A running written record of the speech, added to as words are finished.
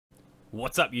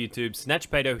What's up YouTube,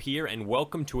 SnatchPato here and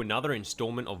welcome to another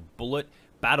installment of Bullet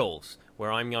Battles,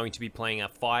 where I'm going to be playing a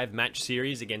 5-match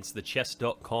series against the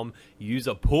chess.com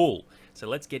user pool. So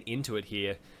let's get into it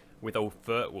here with our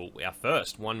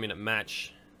first 1-minute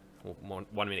match, or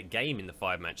 1-minute game in the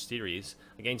 5-match series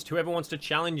against whoever wants to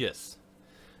challenge us.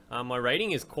 My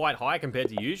rating is quite high compared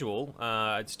to usual.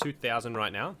 It's 2,000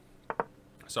 right now,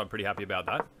 so I'm pretty happy about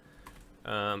that.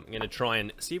 I'm going to try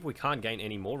and see if we can't gain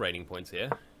any more rating points here.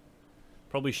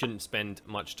 Probably shouldn't spend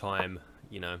much time,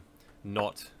 you know,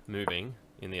 not moving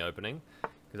in the opening,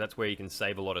 because that's where you can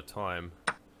save a lot of time.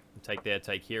 Take there,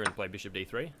 take here, and play bishop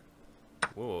d3.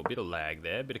 Whoa, a bit of lag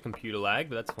there, a bit of computer lag,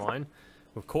 but that's fine.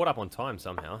 We've caught up on time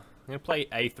somehow. I'm going to play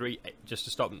a3 just to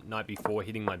stop knight b4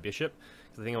 hitting my bishop,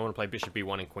 because I think I want to play bishop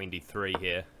b1 and queen d3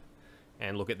 here,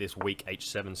 and look at this weak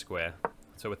h7 square.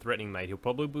 So we're threatening mate. He'll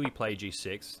probably play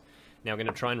g6. Now I'm going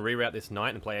to try and reroute this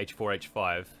knight and play h4,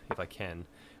 h5, if I can.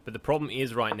 But the problem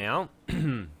is right now,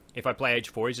 if I play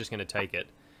h4, he's just going to take it.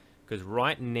 Because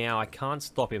right now, I can't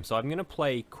stop him. So I'm going to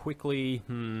play quickly.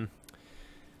 I'm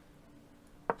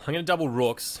going to double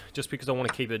rooks, just because I want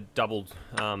to keep it doubled.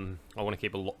 I want to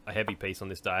keep a heavy piece on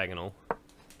this diagonal. I'm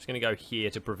just going to go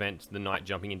here to prevent the knight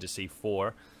jumping into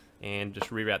c4. And just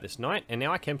reroute this knight. And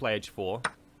now I can play h4.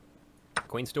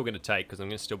 Queen's still going to take, because I'm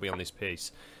going to still be on this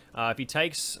piece. If he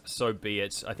takes, so be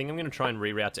it. I think I'm going to try and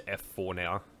reroute to f4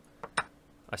 now.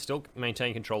 I still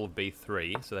maintain control of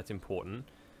b3, so that's important.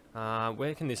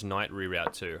 Where can this knight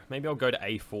reroute to? Maybe I'll go to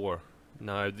a4.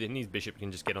 No, then his bishop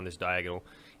can just get on this diagonal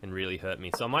and really hurt me.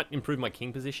 So I might improve my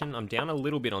king position. I'm down a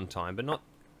little bit on time, but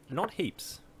not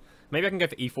heaps. Maybe I can go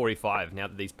for e4, e5 now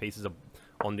that these pieces are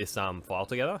on this file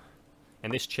together.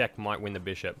 And this check might win the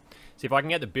bishop. See, if I can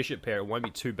get the bishop pair, it won't be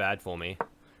too bad for me.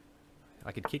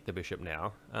 I could kick the bishop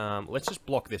now. Let's just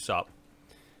block this up,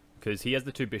 because he has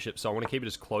the two bishops, so I want to keep it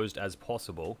as closed as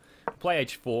possible. Play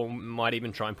h4, might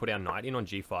even try and put our knight in on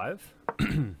g5.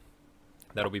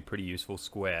 That'll be pretty useful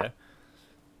square.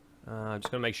 I'm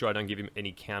just going to make sure I don't give him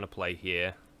any counterplay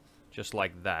here. Just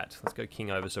like that. Let's go king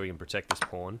over so we can protect this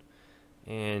pawn.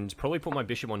 And probably put my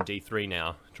bishop on d3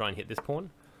 now. Try and hit this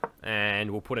pawn. And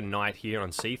we'll put a knight here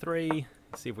on c3.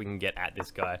 See if we can get at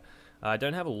this guy. I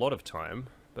don't have a lot of time,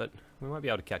 but we might be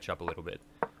able to catch up a little bit.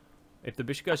 If the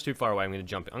bishop goes too far away, I'm going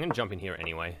to jump in here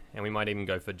anyway, and we might even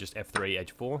go for just f3,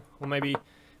 h4, or maybe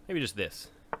just this.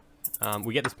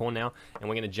 We get this pawn now, and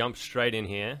we're going to jump straight in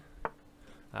here.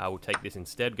 We'll take this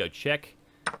instead, go check.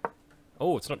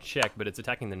 Oh, it's not check, but it's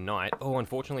attacking the knight. Oh,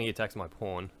 unfortunately, he attacks my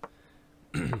pawn.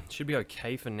 Should be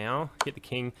okay for now. Hit the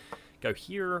king, go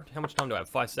here. How much time do I have?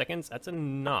 5 seconds? That's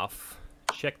enough.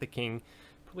 Check the king.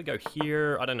 Probably go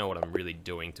here. I don't know what I'm really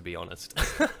doing, to be honest,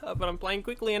 but I'm playing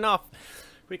quickly enough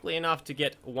to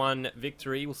get one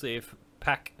victory. We'll see if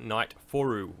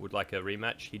paknightforu would like a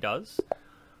rematch. He does.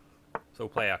 So we'll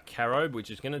play our Karob, which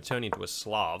is going to turn into a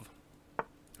Slav.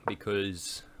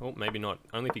 Because, oh, maybe not.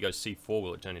 Only if he goes c4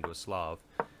 will it turn into a Slav.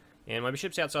 And my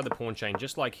bishop's outside the pawn chain,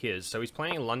 just like his. So he's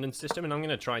playing a London system, and I'm going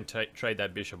to try and trade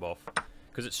that bishop off.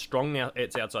 Because it's strong now,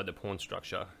 it's outside the pawn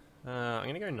structure. I'm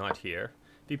going to go knight here.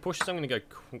 If he pushes, I'm going to go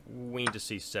queen to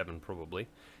c7, probably.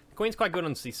 The queen's quite good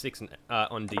on c6 and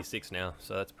on d6 now,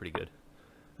 so that's pretty good.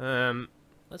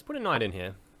 Let's put a knight in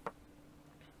here,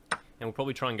 and we'll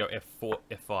probably try and go f4,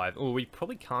 f5. Oh, we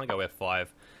probably can't go f5,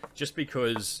 just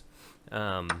because.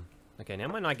 Okay, now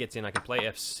my knight gets in. I can play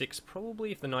f6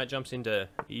 probably if the knight jumps into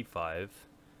e5.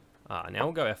 Now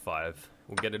we'll go f5.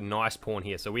 We'll get a nice pawn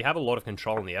here. So we have a lot of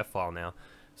control on the f file now.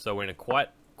 So we're in a quite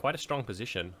a strong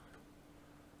position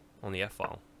on the f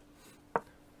file.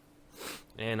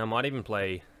 And I might even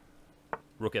play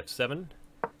rook f7.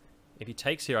 If he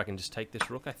takes here, I can just take this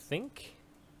rook, I think.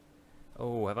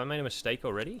 Oh, have I made a mistake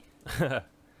already?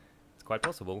 It's quite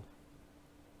possible.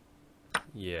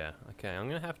 Yeah, okay, I'm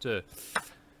going to have to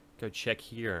go check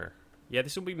here. Yeah,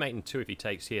 this will be mate in 2 if he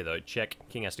takes here, though. Check,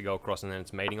 king has to go across, and then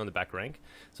it's mating on the back rank.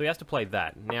 So he has to play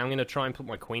that. Now I'm going to try and put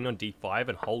my queen on d5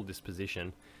 and hold this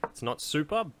position. It's not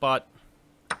super, but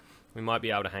we might be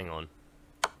able to hang on.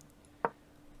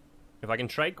 If I can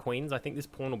trade queens, I think this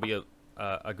pawn will be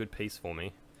a good piece for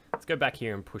me. Let's go back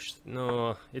here and push.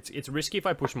 No, it's risky if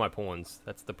I push my pawns.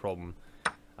 That's the problem.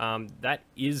 That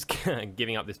is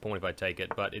giving up this pawn if I take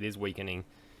it, but it is weakening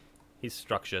his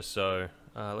structure. So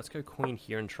let's go queen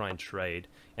here and try and trade.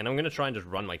 And I'm going to try and just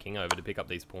run my king over to pick up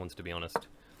these pawns, to be honest.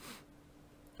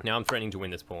 Now I'm threatening to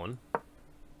win this pawn.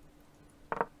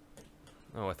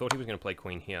 Oh, I thought he was going to play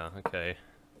queen here. Okay.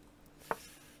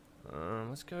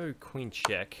 Let's go queen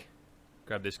check.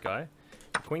 Grab this guy.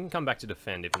 Queen can come back to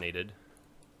defend if needed.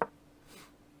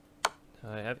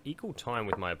 I have equal time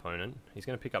with my opponent. He's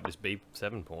going to pick up this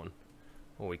b7 pawn.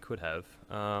 Or we could have.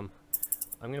 I'm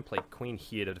going to play queen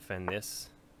here to defend this.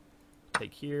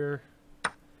 Take here.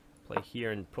 Play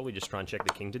here and probably just try and check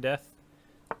the king to death.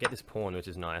 Get this pawn, which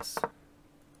is nice.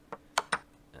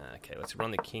 Okay, let's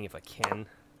run the king if I can.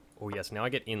 Oh yes, now I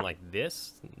get in like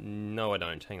this. No, I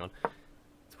don't. Hang on.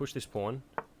 Let's push this pawn.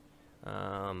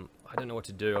 I don't know what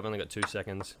to do. I've only got 2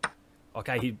 seconds.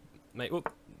 Okay, he...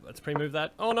 Whoop, let's pre-move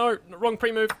that. Oh no, wrong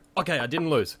pre-move. Okay, I didn't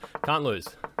lose. Can't lose.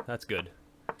 That's good.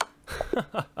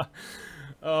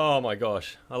 Oh my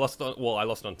gosh. I lost on... Well, I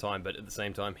lost on time, but at the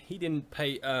same time, he didn't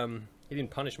pay... He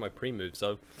didn't punish my pre-move,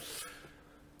 so...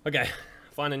 Okay,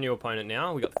 find a new opponent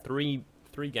now. We got three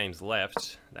games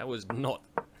left. That was not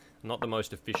the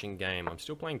most efficient game. I'm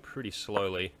still playing pretty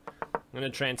slowly. I'm going to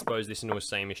transpose this into a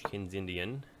same-ish King's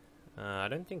Indian. I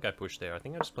don't think I pushed there. I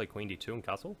think I just play Queen D2 and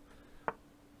castle.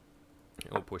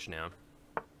 We'll push now.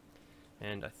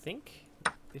 And I think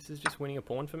this is just winning a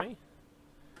pawn for me.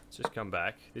 Let's just come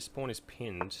back. This pawn is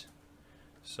pinned.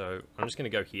 So I'm just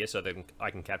going to go here so that I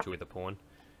can capture with a pawn.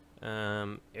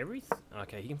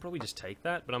 Okay, he can probably just take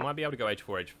that, but I might be able to go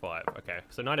h4, h5. Okay,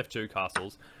 so knight f2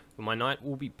 castles, but my knight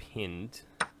will be pinned.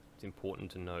 It's important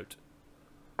to note.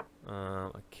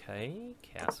 Okay,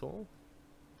 castle,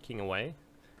 king away,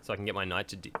 so I can get my knight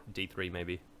to d3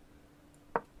 maybe.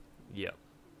 Yep.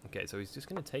 Okay, so he's just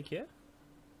going to take here.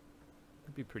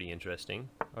 That'd be pretty interesting.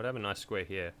 I'd have a nice square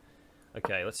here.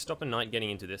 Okay, let's stop a knight getting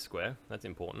into this square. That's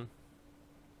important.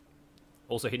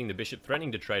 Also hitting the bishop,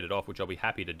 threatening to trade it off, which I'll be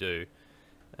happy to do.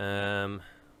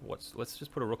 Let's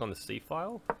just put a rook on the c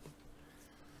file.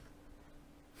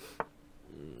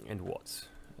 And what?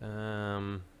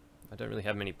 I don't really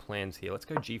have many plans here. Let's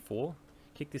go g4,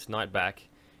 kick this knight back,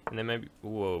 and then maybe...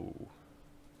 Whoa.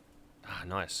 Ah,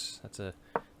 nice. That's a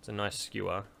nice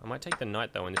skewer. I might take the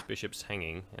knight though, and this bishop's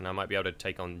hanging, and I might be able to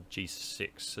take on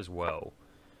g6 as well.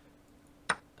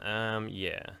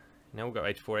 Yeah. Now we'll go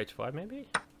h4, h5 maybe?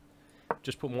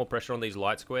 Just put more pressure on these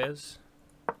light squares.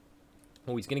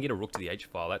 Oh, he's going to get a rook to the h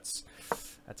file. That's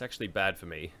actually bad for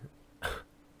me.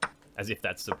 As if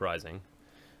that's surprising.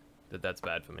 That's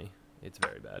bad for me. It's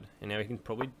very bad. And now he can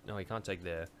probably... No, he can't take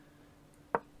there.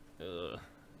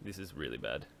 This is really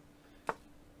bad.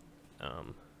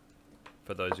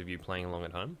 For those of you playing along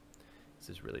at home, this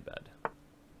is really bad.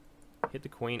 Hit the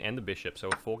queen and the bishop, so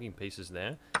we're forking pieces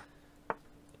there.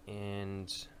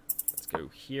 And let's go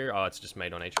here. Oh, it's just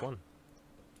mate on h1.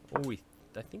 Oh,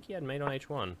 I think he had mate on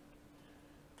h1.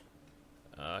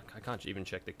 I can't even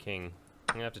check the king.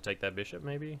 I'm gonna have to take that bishop,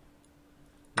 maybe?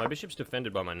 My bishop's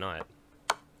defended by my knight.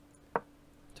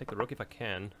 Take the rook if I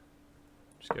can.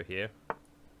 Just go here.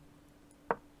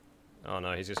 Oh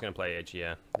no, he's just gonna play h,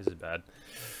 yeah. This is bad.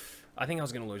 I think I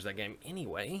was gonna lose that game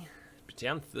anyway.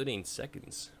 Down 13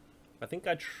 seconds. I think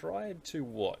I tried to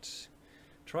what?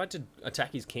 Tried to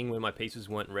attack his king when my pieces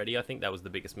weren't ready. I think that was the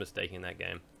biggest mistake in that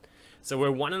game. So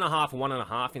we're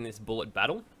 1.5 in this bullet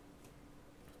battle.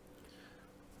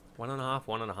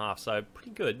 1.5. So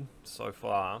pretty good so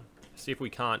far. See if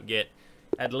we can't get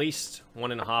at least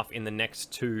 1.5 in the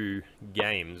next 2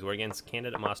 games. We're against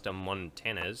Candidate Master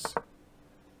Montanez.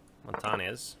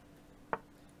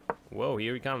 Whoa,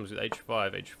 here he comes with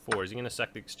h5, h4. Is he going to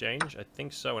sack the exchange? I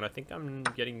think so, and I think I'm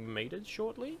getting mated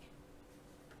shortly.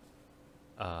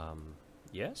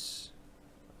 Yes.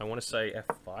 I want to say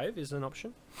f5 is an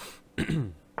option.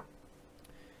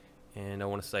 And I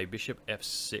want to say bishop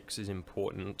f6 is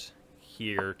important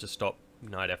here to stop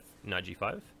knight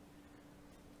g5.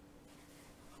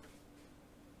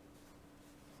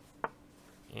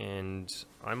 And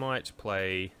I might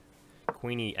play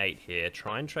queen e8 here,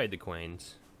 try and trade the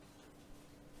queens.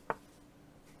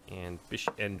 And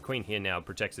bishop and queen here now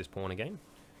protects this pawn again.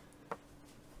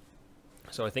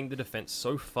 So I think the defense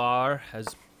so far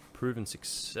has proven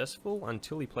successful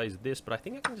until he plays this, but I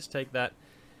think I can just take that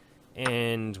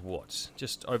and what?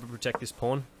 Just overprotect this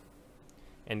pawn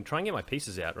and try and get my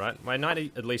pieces out, right? My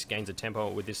knight at least gains a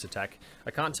tempo with this attack.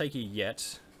 I can't take it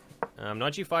yet.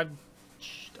 Knight g5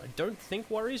 I don't think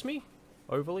worries me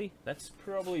overly. That's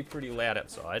probably pretty loud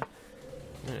outside.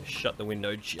 I'm going to shut the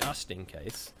window just in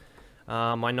case.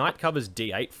 My knight covers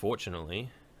d8 fortunately,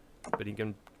 but he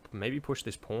can maybe push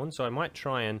this pawn, so I might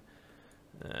try and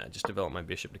just develop my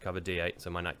bishop to cover d8 so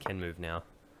my knight can move now.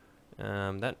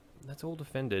 That's all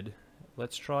defended.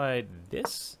 Let's try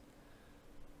this.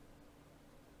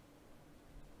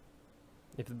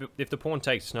 If the pawn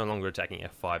takes, it's no longer attacking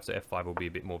f5, so f5 will be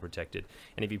a bit more protected.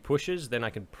 And if he pushes, then I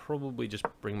can probably just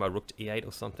bring my rook to e8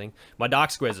 or something. My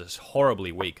dark squares are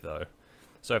horribly weak though.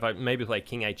 So if I maybe play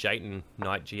king h8 and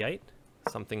knight g8,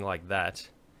 something like that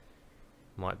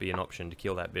might be an option to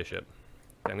kill that bishop.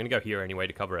 Okay, I'm going to go here anyway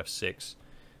to cover f6.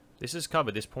 This is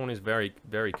covered. This pawn is very,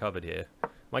 very covered here.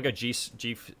 Might go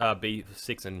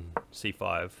B6 and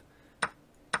C5.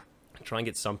 Try and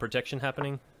get some protection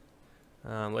happening.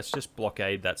 Let's just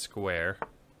blockade that square.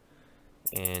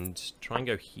 And try and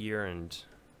go here and...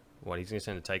 What, he's going to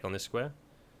send a take on this square?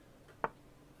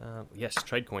 Yes,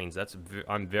 trade queens.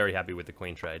 I'm very happy with the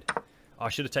queen trade. Oh, I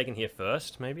should have taken here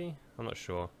first, maybe? I'm not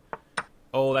sure.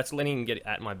 Oh, that's letting him get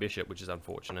at my bishop, which is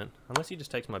unfortunate. Unless he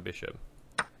just takes my bishop.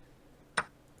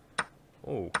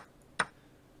 Oh.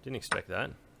 Didn't expect that.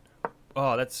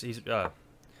 Oh,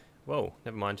 whoa,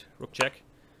 never mind. Rook check.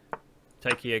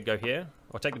 Take here, go here.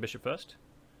 I'll take the bishop first.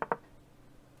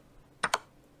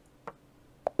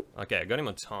 Okay, I got him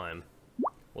on time.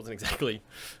 Wasn't exactly...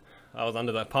 I was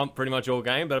under that pump pretty much all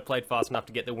game, but I played fast enough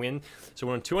to get the win. So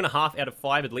we're on 2.5 out of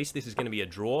 5. At least this is going to be a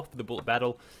draw for the bullet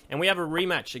battle. And we have a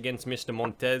rematch against Mr.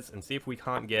 Montanez, and see if we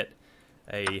can't get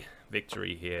a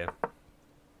victory here.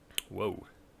 Whoa.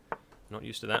 Not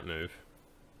used to that move.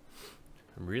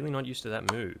 I'm really not used to that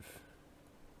move.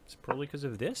 It's probably because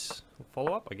of this.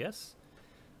 Follow-up, I guess.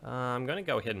 I'm going to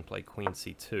go ahead and play Queen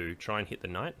C2. Try and hit the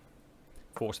knight.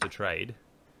 Force the trade.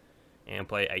 And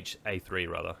play A3,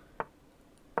 rather.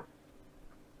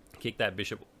 Kick that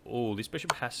bishop. Oh, this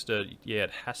bishop has to... Yeah,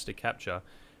 it has to capture.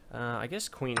 I guess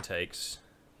queen takes.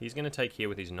 He's going to take here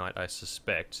with his knight, I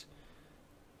suspect.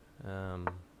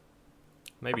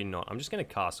 Maybe not. I'm just going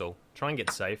to castle. Try and get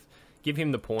safe. Give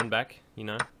him the pawn back, you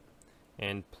know.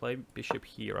 And play bishop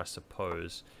here, I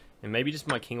suppose. And maybe just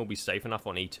my king will be safe enough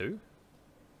on E2.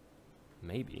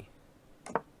 Maybe.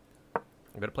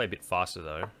 I've got to play a bit faster,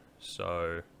 though.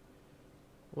 So...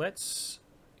 Let's...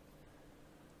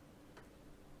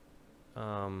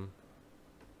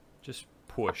 just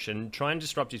push and try and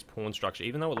disrupt his pawn structure,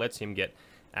 even though it lets him get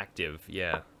active.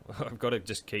 Yeah, I've got to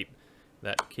just keep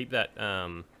that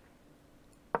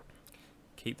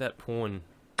pawn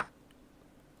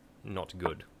not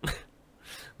good.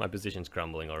 My position's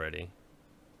crumbling already,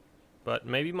 but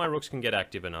maybe my rooks can get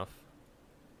active enough.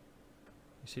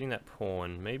 He's hitting that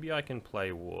pawn. Maybe I can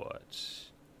play what?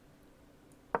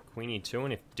 Queen E2,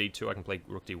 and if D2 I can play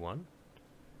Rook D1.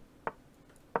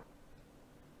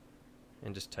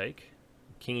 And just take.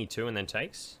 King E2 and then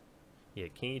takes. Yeah,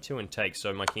 King E2 and takes,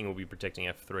 so my king will be protecting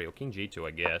F3. Or King G2, I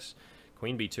guess.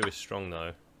 Queen B2 is strong,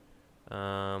 though.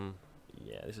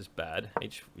 Yeah, this is bad.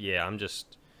 Yeah, I'm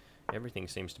just... Everything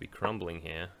seems to be crumbling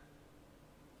here.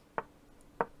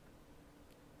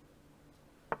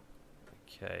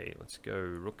 Okay, let's go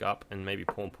rook up and maybe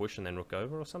pawn push and then rook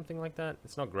over or something like that.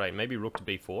 It's not great. Maybe rook to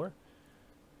B4.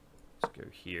 Let's go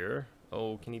here.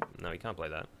 Oh, can he... No, he can't play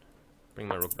that. Bring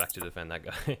my rook back to defend that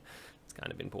guy. It's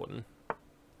kind of important.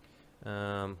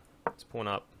 Let's pawn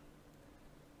up.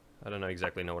 I don't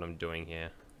exactly know what I'm doing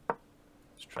here.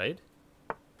 Let's trade.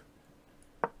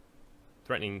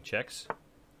 Threatening checks.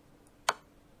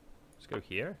 Let's go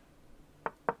here.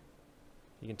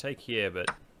 You can take here, but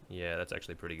yeah, that's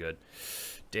actually pretty good.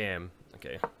 Damn.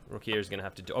 Okay, rook here is going to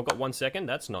have to do... I've got 1 second.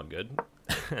 That's not good.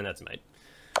 And that's mate.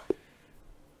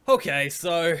 Okay,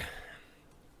 so...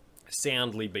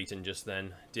 Soundly beaten just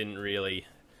then. Didn't really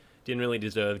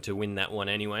deserve to win that one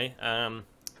anyway.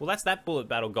 Well, that's that bullet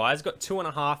battle, guys. Got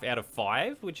 2.5 out of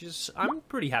 5, which is I'm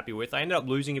pretty happy with. I ended up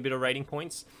losing a bit of rating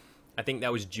points. I think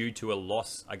that was due to a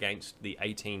loss against the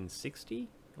 1860,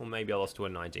 or maybe I lost to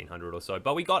a 1900 or so.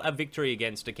 But we got a victory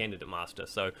against a candidate master.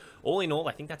 So all in all,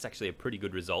 I think that's actually a pretty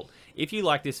good result. If you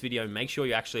like this video, make sure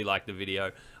you actually like the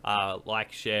video.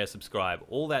 Like, share, subscribe,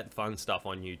 all that fun stuff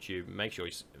on YouTube. Make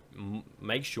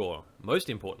sure, most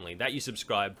importantly, that you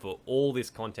subscribe for all this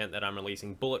content that I'm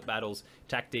releasing. Bullet battles,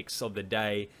 tactics of the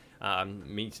day,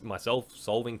 myself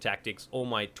solving tactics, all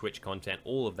my Twitch content,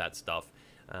 all of that stuff.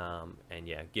 And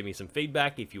yeah, give me some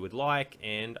feedback if you would like,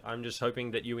 and I'm just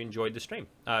hoping that you enjoyed the stream,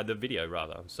 the video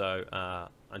rather. So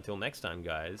until next time,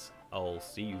 guys, I'll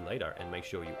see you later, and make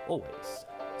sure you always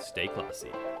stay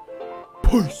classy.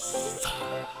 Peace!